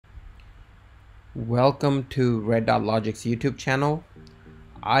Welcome to Red Dot Logic's YouTube channel.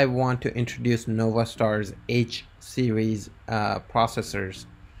 I want to introduce Novastar's H series processors.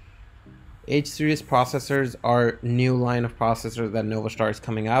 H series processors are new line of processors that Novastar is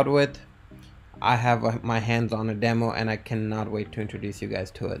coming out with. I have my hands on a demo and I cannot wait to introduce you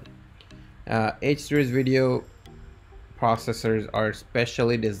guys to it. H series video processors are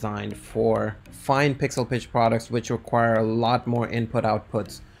specially designed for fine pixel pitch products which require a lot more input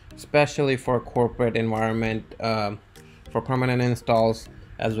outputs, especially for corporate environment, for permanent installs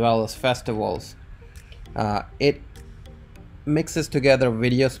as well as festivals. It mixes together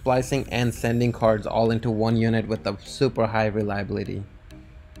video splicing and sending cards all into one unit with a super high reliability.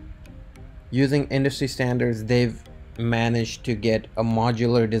 Using industry standards, they've managed to get a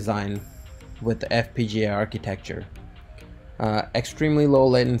modular design with the FPGA architecture. Extremely low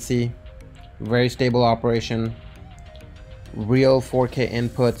latency, very stable operation, real 4K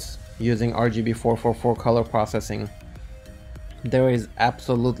inputs using RGB 444 color processing. There is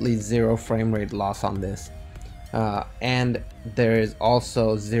absolutely zero frame rate loss on this, and there is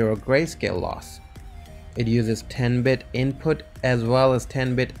also zero grayscale loss. It uses 10-bit input as well as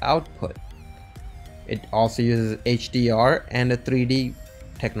 10-bit output. It also uses HDR and a 3D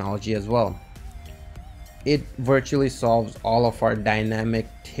technology as well. It virtually solves all of our dynamic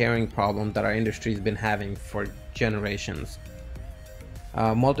tearing problems that our industry has been having for generations.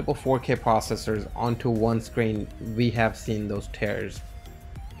 Multiple 4K processors onto one screen, we have seen those tears,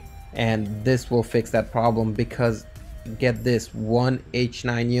 and this will fix that problem because, get this, one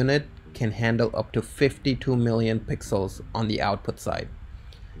H9 unit can handle up to 52 million pixels on the output side.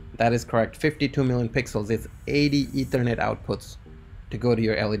 That is correct, 52 million pixels is 80 Ethernet outputs to go to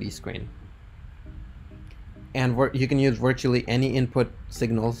your LED screen. And you can use virtually any input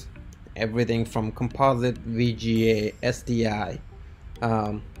signals, everything from composite, VGA, SDI,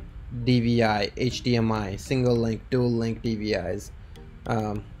 DVI, HDMI, single link, dual link DVIs.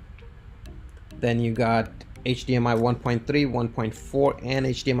 Then you got HDMI 1.3, 1.4 and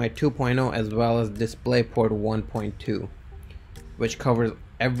HDMI 2.0 as well as DisplayPort 1.2, which covers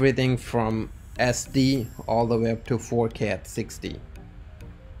everything from SD all the way up to 4K at 60.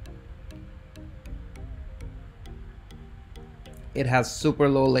 It has super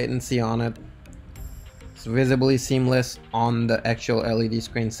low latency on it. It's visibly seamless on the actual LED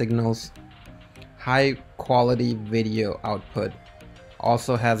screen signals. High quality video output.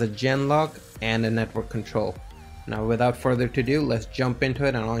 Also has a gen lock and a network control. Now without further ado, let's jump into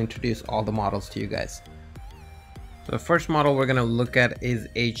it and I'll introduce all the models to you guys. So the first model we're going to look at is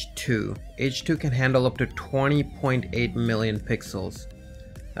H2. H2 can handle up to 20.8 million pixels.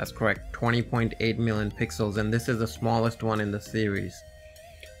 That's correct, 20.8 million pixels, and this is the smallest one in the series.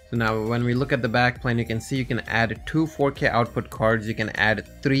 So now when we look at the back plane, you can see you can add 2 4K output cards, you can add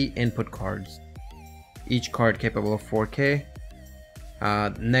 3 input cards, each card capable of 4K.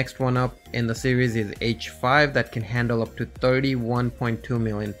 Next one up in the series is H5 that can handle up to 31.2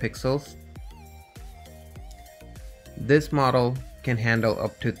 million pixels. This model can handle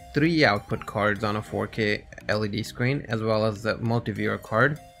up to 3 output cards on a 4K LED screen as well as the multi-viewer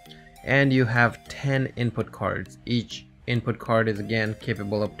card, and you have 10 input cards. Each input card is again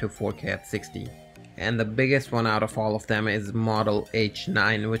capable up to 4K at 60. And the biggest one out of all of them is model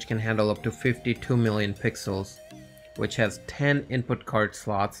H9, which can handle up to 52 million pixels, which has 10 input card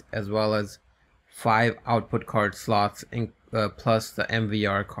slots as well as 5 output card slots plus the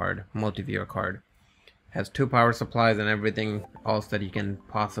MVR card, multi-viewer card. Has 2 power supplies and everything else that you can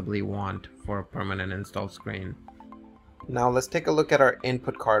possibly want for a permanent install screen. Now let's take a look at our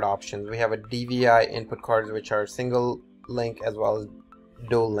input card options. We have a DVI input cards which are single link as well as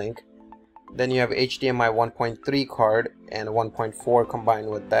dual link. Then you have HDMI 1.3 card and 1.4 combined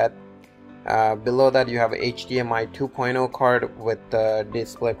with that. Below that you have a HDMI 2.0 card with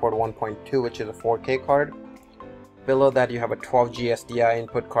DisplayPort 1.2, which is a 4K card. Below that you have a 12G SDI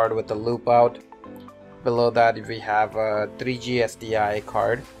input card with a loop out. Below that we have a 3G SDI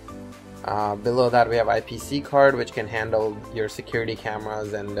card. Below that we have IPC card, which can handle your security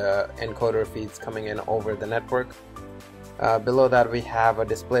cameras and encoder feeds coming in over the network. Below that we have a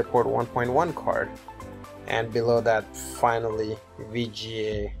DisplayPort 1.1 card, and below that finally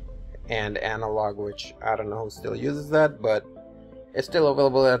VGA and analog, which I don't know who still uses that, but it's still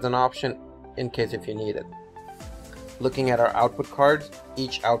available as an option in case if you need it. Looking at our output cards,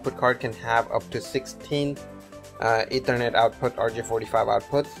 each output card can have up to 16 Ethernet output RJ45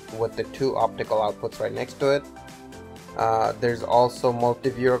 outputs with the 2 optical outputs right next to it. There's also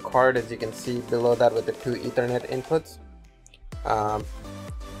multi-viewer card, as you can see below that, with the 2 Ethernet inputs.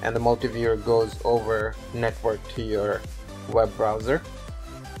 And the multi-viewer goes over network to your web browser.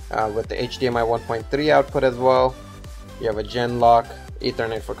 with the HDMI 1.3 output as well. You have a gen lock,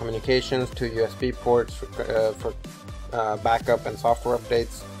 Ethernet for communications, 2 USB ports for backup and software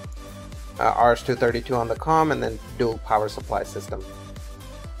updates, RS-232 on the COM, and then dual power supply system.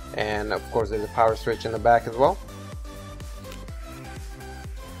 And of course there's a power switch in the back as well.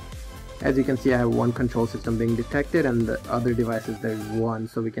 As you can see, I have one control system being detected, and the other devices there's one,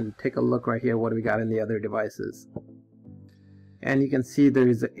 so we can take a look right here what we got in the other devices. And you can see there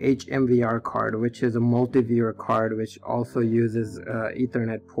is a HMVR card, which is a multi-viewer card which also uses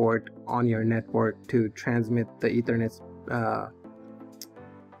Ethernet port on your network to transmit the Ethernet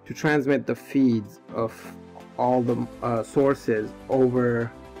to transmit the feeds of all the sources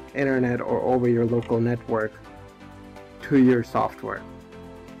over internet or over your local network to your software.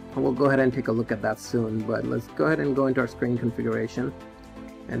 We'll go ahead and take a look at that soon, but let's go ahead and go into our screen configuration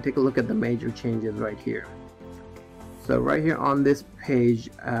and take a look at the major changes right here. So right here on this page,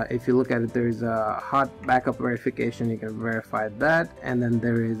 if you look at it, there's a hot backup verification. You can verify that, and then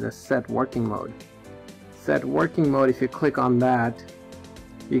there is a set working mode. Set working mode, if you click on that,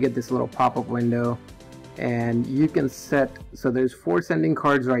 you get this little pop-up window, and you can set, so there's 4 sending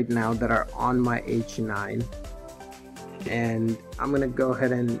cards right now that are on my H9, and I'm gonna go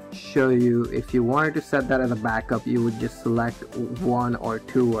ahead and show you. If you wanted to set that as a backup, you would just select 1 or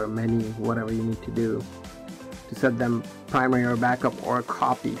 2 or many, whatever you need to do to set them primary or backup, or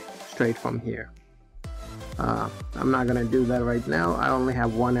copy straight from here. I'm not gonna do that right now. I only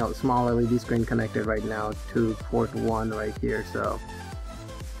have one small LED screen connected right now to port 1 right here, so,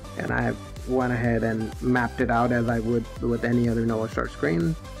 and I went ahead and mapped it out as I would with any other Novastar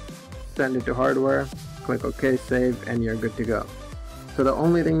screen. Send it to hardware, click OK, save, and you're good to go. So the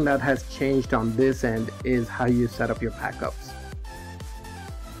only thing that has changed on this end is how you set up your backups.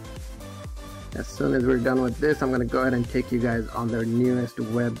 As soon as we're done with this, I'm going to go ahead and take you guys on their newest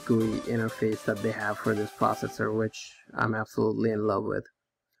web GUI interface that they have for this processor, which I'm absolutely in love with.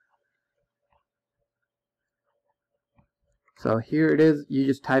 So here it is. You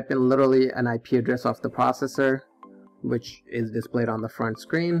just type in literally an IP address of the processor, which is displayed on the front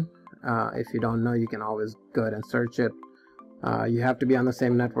screen. If you don't know, you can always go ahead and search it. You have to be on the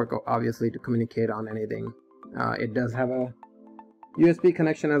same network, obviously, to communicate on anything. It does have a USB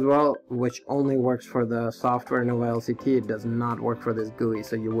connection as well, which only works for the software Nova LCT. It does not work for this GUI,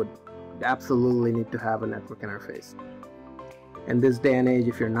 so you would absolutely need to have a network interface. In this day and age,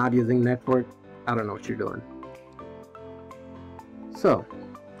 if you're not using network, I don't know what you're doing. So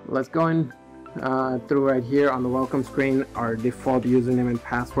let's go in through right here on the welcome screen. Our default username and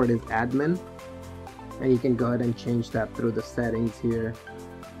password is admin, and you can go ahead and change that through the settings here.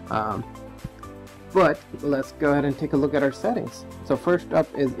 But let's go ahead and take a look at our settings. So first up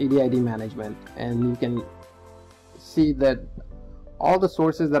is EDID management, and you can see that all the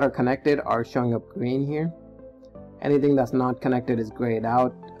sources that are connected are showing up green here. Anything that's not connected is grayed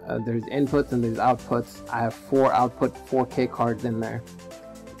out. There's inputs and there's outputs. I have 4 output 4K cards in there,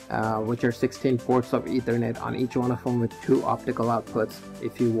 which are 16 ports of Ethernet on each one of them with 2 optical outputs.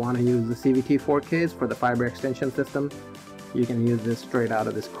 If you want to use the CVT 4Ks for the fiber extension system, you can use this straight out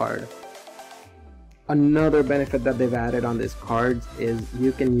of this card. Another benefit that they've added on these cards is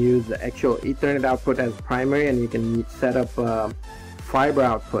you can use the actual Ethernet output as primary, and you can set up fiber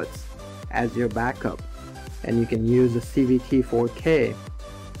outputs as your backup, and you can use the CVT 4K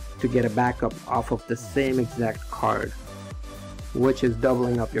to get a backup off of the same exact card, which is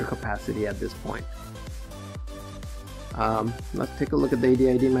doubling up your capacity at this point. Let's take a look at the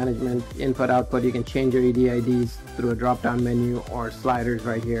EDID management. Input output, you can change your EDIDs through a drop down menu or sliders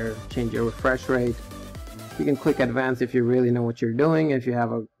right here. Change your refresh rate. You can click advanced if you really know what you're doing. If you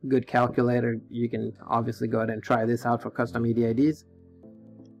have a good calculator, you can obviously go ahead and try this out for custom EDIDs,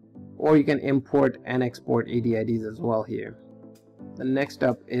 or you can import and export EDIDs as well here. The next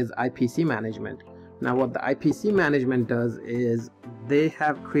up is IPC management. Now what the IPC management does is they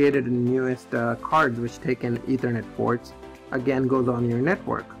have created the newest cards which take in Ethernet ports. Again, goes on your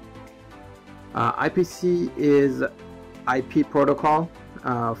network. IPC is IP protocol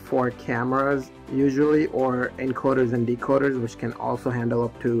for cameras usually, or encoders and decoders, which can also handle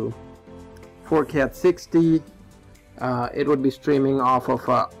up to 4K at 60. It would be streaming off of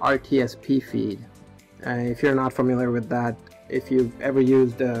a RTSP feed. If you're not familiar with that, if you've ever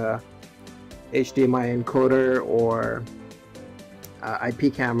used a HDMI encoder or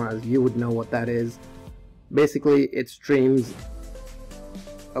IP cameras, you would know what that is. Basically, it streams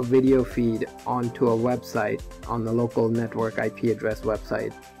a video feed onto a website on the local network IP address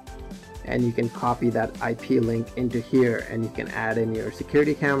website, and you can copy that IP link into here, and you can add in your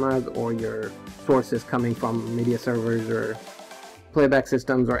security cameras or your sources coming from media servers or playback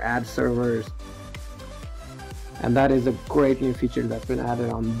systems or ad servers. And that is a great new feature that's been added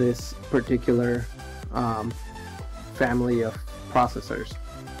on this particular family of processors.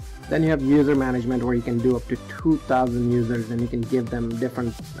 Then you have user management, where you can do up to 2,000 users, and you can give them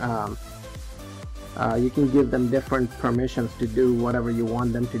different permissions to do whatever you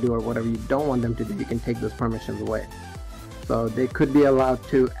want them to do, or whatever you don't want them to do. You can take those permissions away. So they could be allowed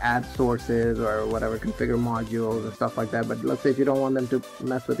to add sources or whatever, configure modules and stuff like that. But let's say if you don't want them to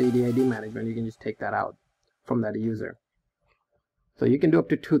mess with EDID management, you can just take that out from that user. So you can do up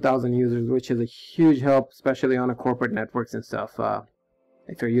to 2,000 users, which is a huge help, especially on a corporate networks and stuff,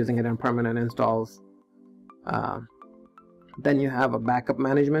 if you're using it in permanent installs. Then you have a backup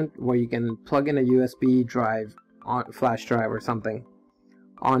management, where you can plug in a USB drive, flash drive or something,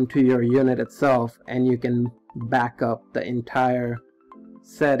 onto your unit itself, and you can back up the entire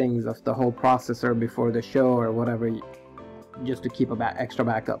settings of the whole processor before the show or whatever, just to keep a extra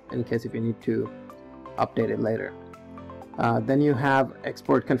backup in case if you need to update it later. Then you have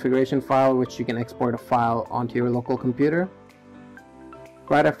export configuration file, which you can export a file onto your local computer.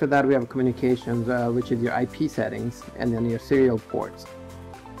 Right after that, we have communications, which is your IP settings, and then your serial ports.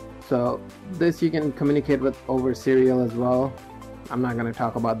 So this you can communicate with over serial as well. I'm not going to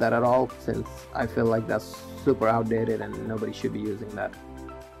talk about that at all, since I feel like that's super outdated and nobody should be using that.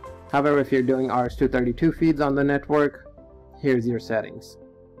 However, if you're doing RS-232 feeds on the network, here's your settings.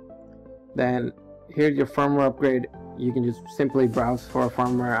 Then here's your firmware upgrade. You can just simply browse for a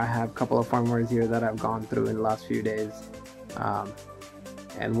firmware. I have a couple of firmwares here that I've gone through in the last few days,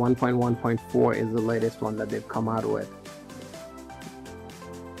 and 1.1.4 is the latest one that they've come out with,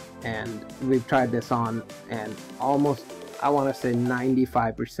 and we've tried this on, and almost, I want to say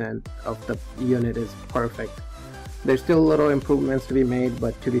 95% of the unit is perfect. There's still little improvements to be made,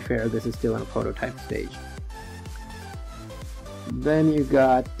 but to be fair, this is still in a prototype stage. Then you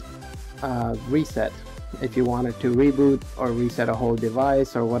got reset. If you wanted to reboot or reset a whole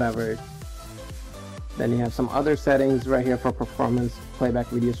device or whatever. Then you have some other settings right here for performance, playback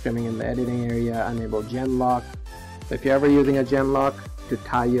video streaming in the editing area, enable gen lock. So if you're ever using a gen lock to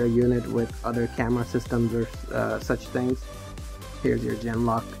tie your unit with other camera systems or such things, here's your gen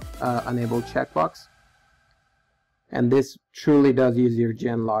lock enable checkbox. And this truly does use your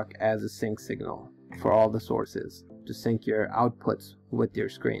gen lock as a sync signal for all the sources to sync your outputs with your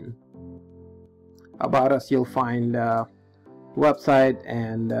screen. About us, you'll find website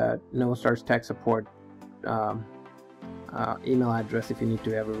and Novastar's tech support email address if you need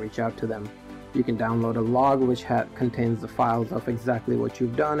to ever reach out to them. You can download a log which contains the files of exactly what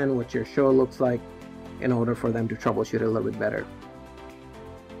you've done and what your show looks like, in order for them to troubleshoot it a little bit better.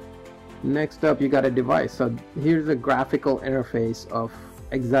 Next up, you got a device. So here's a graphical interface of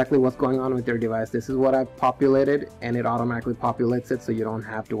exactly what's going on with your device. This is what I've populated, and it automatically populates it, so you don't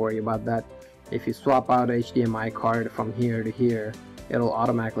have to worry about that. If you swap out a HDMI card from here to here, it'll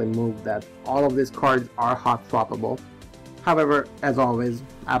automatically move that. All of these cards are hot swappable. However, as always,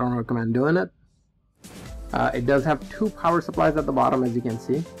 I don't recommend doing it. It does have two power supplies at the bottom, as you can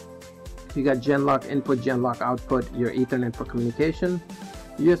see. You got Genlock input, Genlock output, your Ethernet for communication.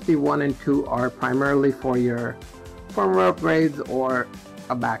 USB 1 and 2 are primarily for your firmware upgrades or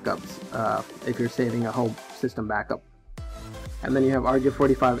backups, if you're saving a whole system backup. And then you have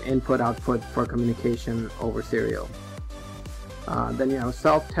RJ45 input output for communication over serial. Then you have a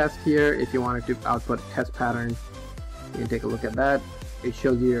self-test here. If you wanted to output a test pattern, you can take a look at that. It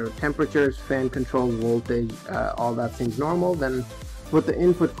shows you your temperatures, fan control, voltage, all that seems normal. Then with the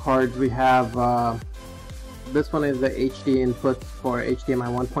input cards, we have this one is the HD inputs for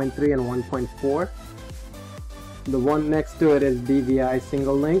HDMI 1.3 and 1.4. The one next to it is DVI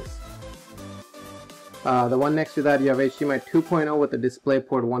single links. The one next to that, you have HDMI 2.0 with the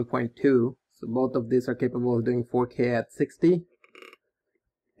DisplayPort 1.2. So both of these are capable of doing 4K at 60.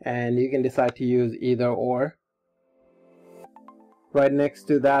 And you can decide to use either or. Right next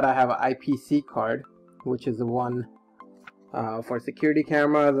to that, I have an IPC card, which is the one for security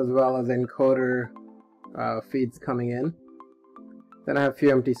cameras as well as encoder feeds coming in. Then I have a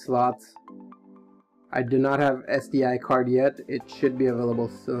few empty slots. I do not have SDI card yet. It should be available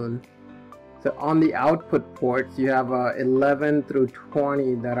soon. So on the output ports, you have 11 through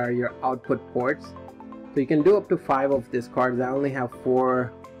 20 that are your output ports. So you can do up to 5 of these cards. I only have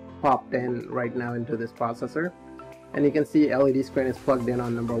 4 popped in right now into this processor. And you can see LED screen is plugged in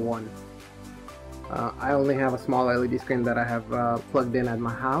on number 1. I only have a small LED screen that I have plugged in at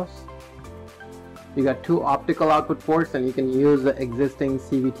my house. You got 2 optical output ports, and you can use the existing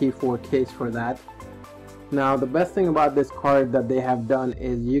CVT4 case for that. Now the best thing about this card that they have done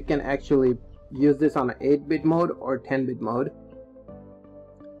is you can actually use this on an 8-bit mode or 10-bit mode.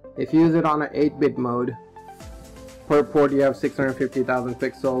 If you use it on an 8-bit mode, per port you have 650,000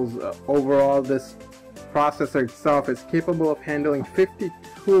 pixels. Overall, this processor itself is capable of handling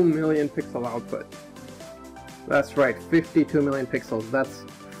 52 million pixel output. That's right, 52 million pixels. That's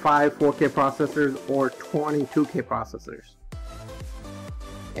 5 4K processors or 20 2K processors.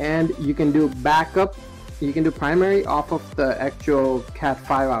 And you can do backup, you can do primary off of the actual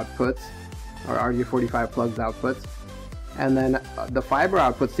Cat5 outputs or RJ45 plugs outputs, and then the fiber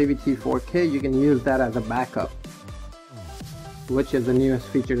output CVT 4K, you can use that as a backup, which is the newest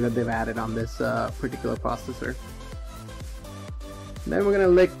feature that they've added on this particular processor. Then we're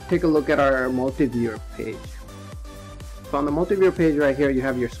going to take a look at our multi-viewer page. So on the multi-viewer page right here, you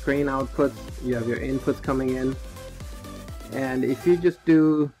have your screen outputs, you have your inputs coming in, and if you just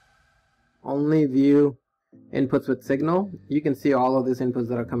do only view inputs with signal, you can see all of these inputs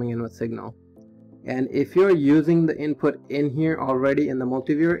that are coming in with signal. And if you're using the input in here already in the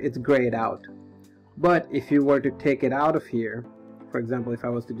multi-viewer, it's grayed out. But if you were to take it out of here, for example, if I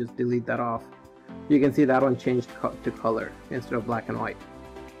was to just delete that off, you can see that one changed to color instead of black and white,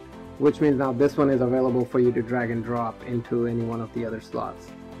 which means now this one is available for you to drag and drop into any one of the other slots.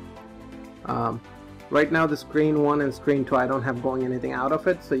 Right now the screen 1 and screen 2 I don't have going anything out of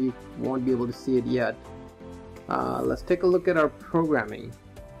it, so you won't be able to see it yet. Let's take a look at our programming.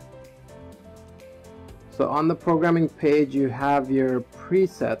 So on the programming page you have your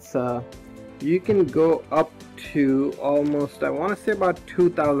presets. You can go up to almost, I want to say about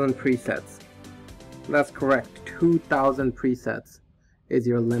 2,000 presets. That's correct, 2,000 presets is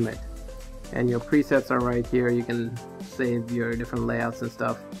your limit. And your presets are right here. You can save your different layouts and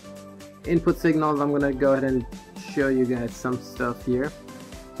stuff. Input signals, I'm going to go ahead and show you guys some stuff here.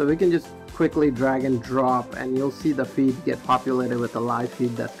 So we can just quickly drag and drop and you'll see the feed get populated with the live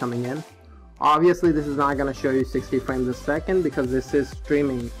feed that's coming in. Obviously this is not going to show you 60 frames a second because this is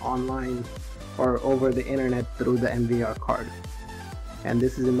streaming online or over the internet through the MVR card, and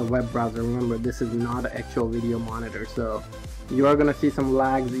this is in the web browser. Remember, this is not an actual video monitor, so you are going to see some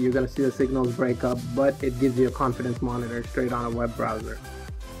lags, you're going to see the signals break up, but it gives you a confidence monitor straight on a web browser,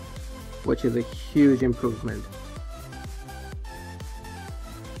 which is a huge improvement.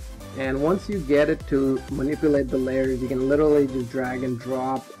 And once you get it to manipulate the layers, you can literally just drag and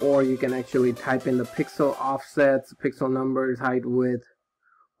drop, or you can actually type in the pixel offsets, pixel numbers, height, width,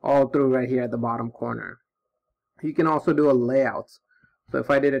 all through right here at the bottom corner. You can also do a layouts. So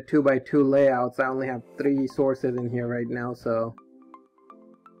if I did a 2x2 layouts, I only have 3 sources in here right now, so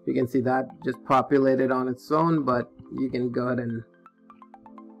you can see that just populated on its own, but you can go ahead and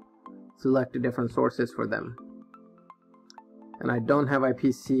select the different sources for them. And I don't have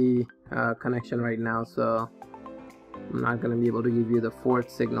IPC connection right now, so I'm not going to be able to give you the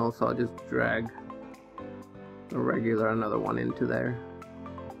 4th signal, so I'll just drag a regular another one into there.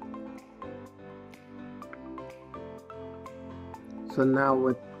 So now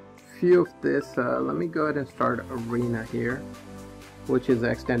with few of this, let me go ahead and start Arena here, which is the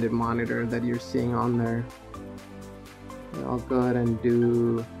extended monitor that you're seeing on there. And I'll go ahead and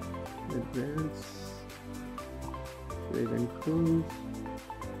do advanced. Save and close.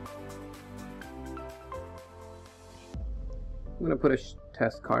 I'm going to put a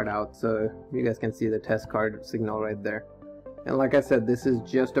test card out so you guys can see the test card signal right there. And like I said, this is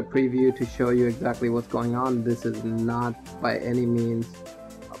just a preview to show you exactly what's going on. This is not by any means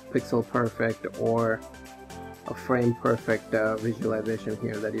a pixel perfect or a frame perfect visualization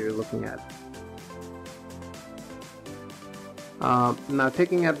here that you're looking at. Now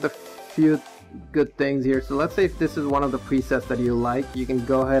taking at the few good things here, so let's say if this is one of the presets that you like, you can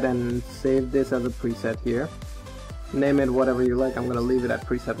go ahead and save this as a preset here, name it whatever you like. I'm going to leave it at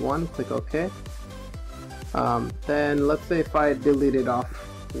preset 1, click OK. Then let's say if I deleted off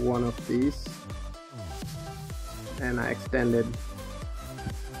one of these and I extended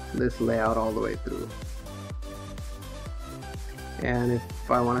this layout all the way through, and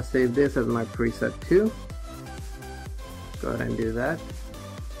if I want to save this as my preset 2, go ahead and do that,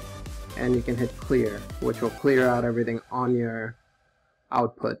 and you can hit clear, which will clear out everything on your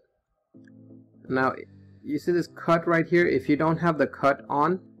output. Now you see this cut right here. If you don't have the cut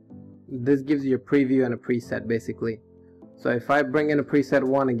on, this gives you a preview and a preset basically. So if I bring in a preset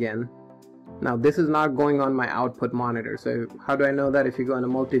 1 again, now this is not going on my output monitor. So how do I know that? If you go into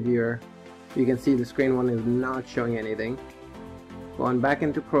multi-viewer, you can see the screen 1 is not showing anything. Going back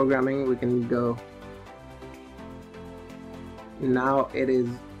into programming, we can go, now it is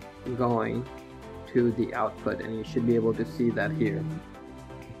going to the output, and you should be able to see that here.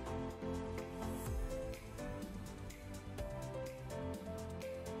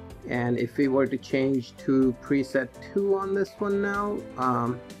 And if we were to change to preset 2 on this one now,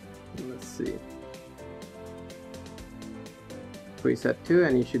 Let's see, preset 2,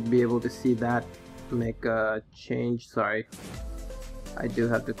 and you should be able to see that make a change. Sorry, I do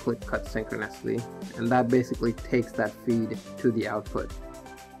have to click cut synchronously, and that basically takes that feed to the output.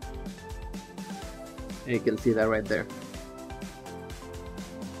 And you can see that right there.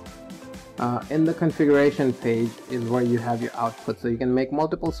 In the configuration page is where you have your output, so you can make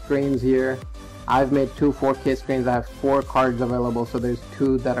multiple screens here. I've made 2 4K screens. I have 4 cards available, so there's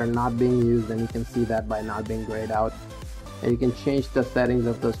 2 that are not being used, and you can see that by not being grayed out. And you can change the settings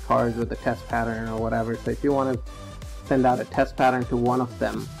of those cards with the test pattern or whatever. So if you want to send out a test pattern to one of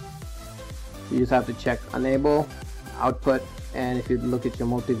them, you just have to check enable output, and if you look at your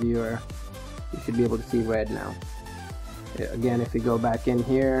multi-viewer, you should be able to see red now. Again, if you go back in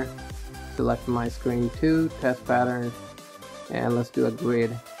here, select my screen 2 test pattern, and let's do a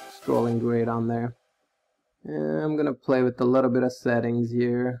grid, scrolling grid on there. And I'm gonna play with a little bit of settings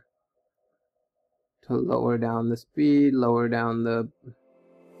here to lower down the speed, lower down the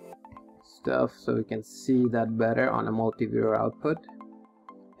stuff, so we can see that better on a multi-viewer output.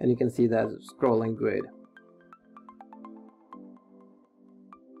 And you can see that scrolling grid.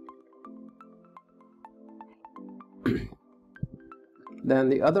 Then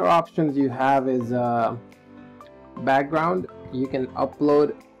the other options you have is background. You can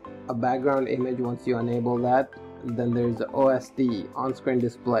upload a background image once you enable that. Then there's the OSD, on-screen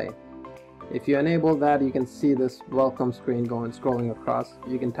display. If you enable that, you can see this welcome screen scrolling across.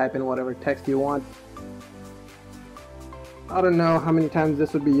 You can type in whatever text you want. I don't know how many times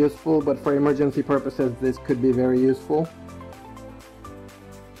this would be useful, but for emergency purposes this could be very useful.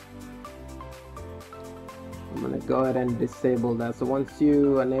 I'm gonna go ahead and disable that. So once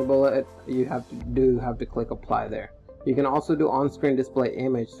you enable it, you have to click apply there. You can also do on-screen display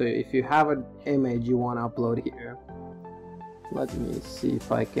image. So if you have an image you want to upload here, let me see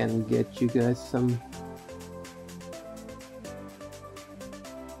if I can get you guys some.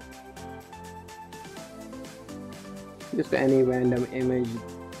 Just any random image.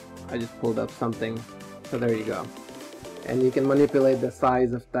 I just pulled up something. So there you go. And you can manipulate the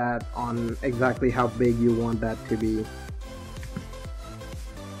size of that on exactly how big you want that to be.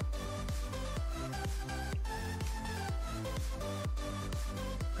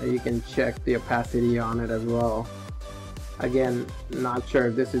 You can check the opacity on it as well. Again, not sure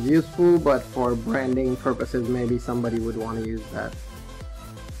if this is useful, but for branding purposes maybe somebody would want to use that.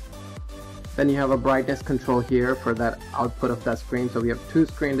 Then you have a brightness control here for that output of that screen. So we have 2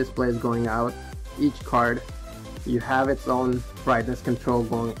 screen displays going out. Each card, you have its own brightness control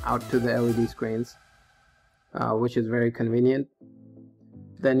going out to the LED screens, which is very convenient.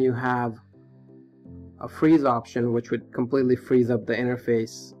 Then you have a freeze option, which would completely freeze up the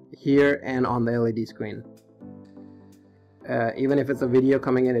interface here and on the LED screen. Even if it's a video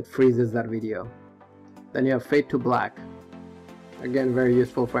coming in, it freezes that video. Then you have fade to black. Again, very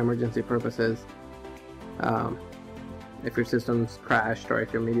useful for emergency purposes. If your system's crashed or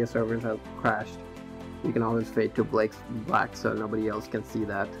if your media servers have crashed, you can always fade to black so nobody else can see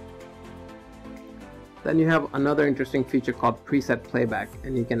that. Then you have another interesting feature called preset playback,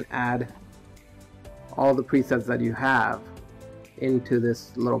 and you can add all the presets that you have into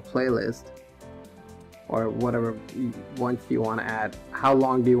this little playlist, or whatever once you want to add. How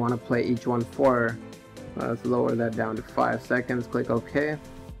long do you want to play each one for? Let's lower that down to 5 seconds, click OK.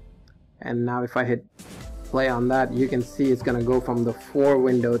 And now if I hit play on that, you can see it's gonna go from the 4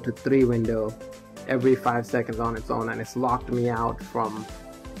 window to 3 window every 5 seconds on its own, and it's locked me out from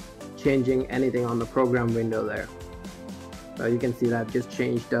changing anything on the program window there. So you can see that just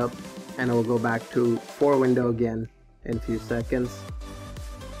changed up, and it will go back to 4 window again in a few seconds.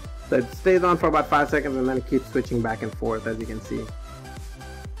 So it stays on for about 5 seconds and then it keeps switching back and forth, as you can see.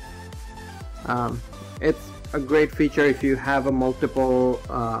 It's a great feature if you have a multiple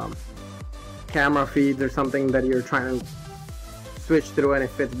camera feeds or something that you're trying to switch through, and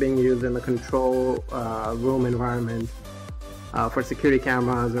if it's being used in the control room environment for security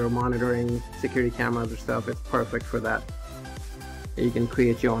cameras or monitoring security cameras or stuff, it's perfect for that. You can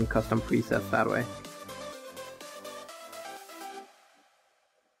create your own custom presets that way.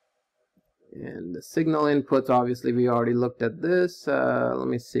 And the signal inputs, obviously we already looked at this. Let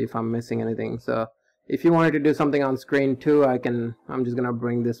me see if I'm missing anything. So if you wanted to do something on screen too, I'm just gonna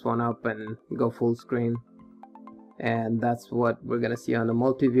bring this one up and go full screen. And that's what we're gonna see on the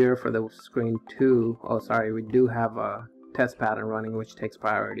multi-viewer for the screen 2. Oh sorry, we do have a test pattern running which takes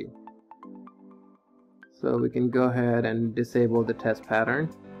priority. So we can go ahead and disable the test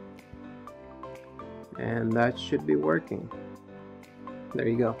pattern, and that should be working. There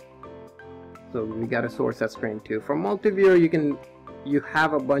you go. So we got a source at screen 2. For multi-viewer, you can you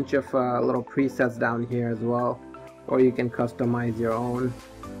have a bunch of little presets down here as well, or you can customize your own.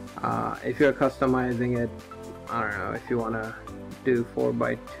 If you're customizing it, I don't know, if you want to do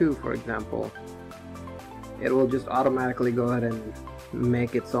 4x2 for example, it will just automatically go ahead and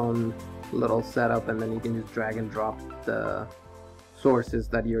make its own little setup, and then you can just drag and drop the sources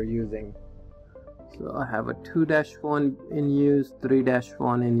that you're using. So I have a 2-1 in use,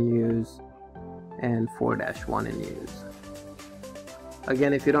 3-1 in use, and 4-1 in use.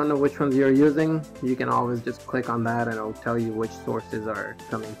 Again, if you don't know which ones you're using, you can always just click on that and it'll tell you which sources are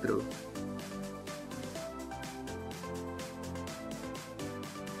coming through.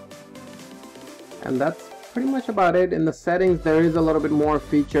 And that's pretty much about it. In the settings, there is a little bit more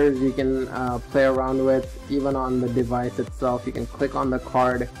features you can play around with. Even on the device itself, you can click on the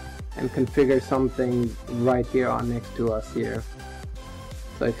card and configure something right here on next to us here.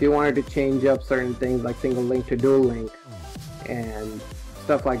 So if you wanted to change up certain things like single link to dual link and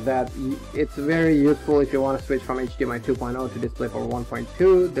stuff like that, it's very useful if you want to switch from HDMI 2.0 to DisplayPort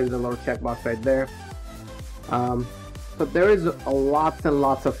 1.2. There's a little checkbox right there. So there is lots and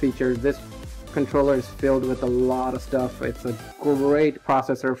lots of features. This controller is filled with a lot of stuff. It's a great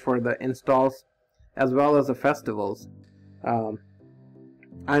processor for the installs as well as the festivals.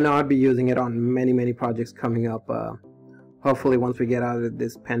 I know I'll be using it on many projects coming up. Hopefully once we get out of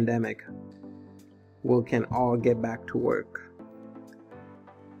this pandemic, we can all get back to work.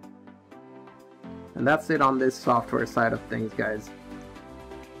 And that's it on this software side of things, guys.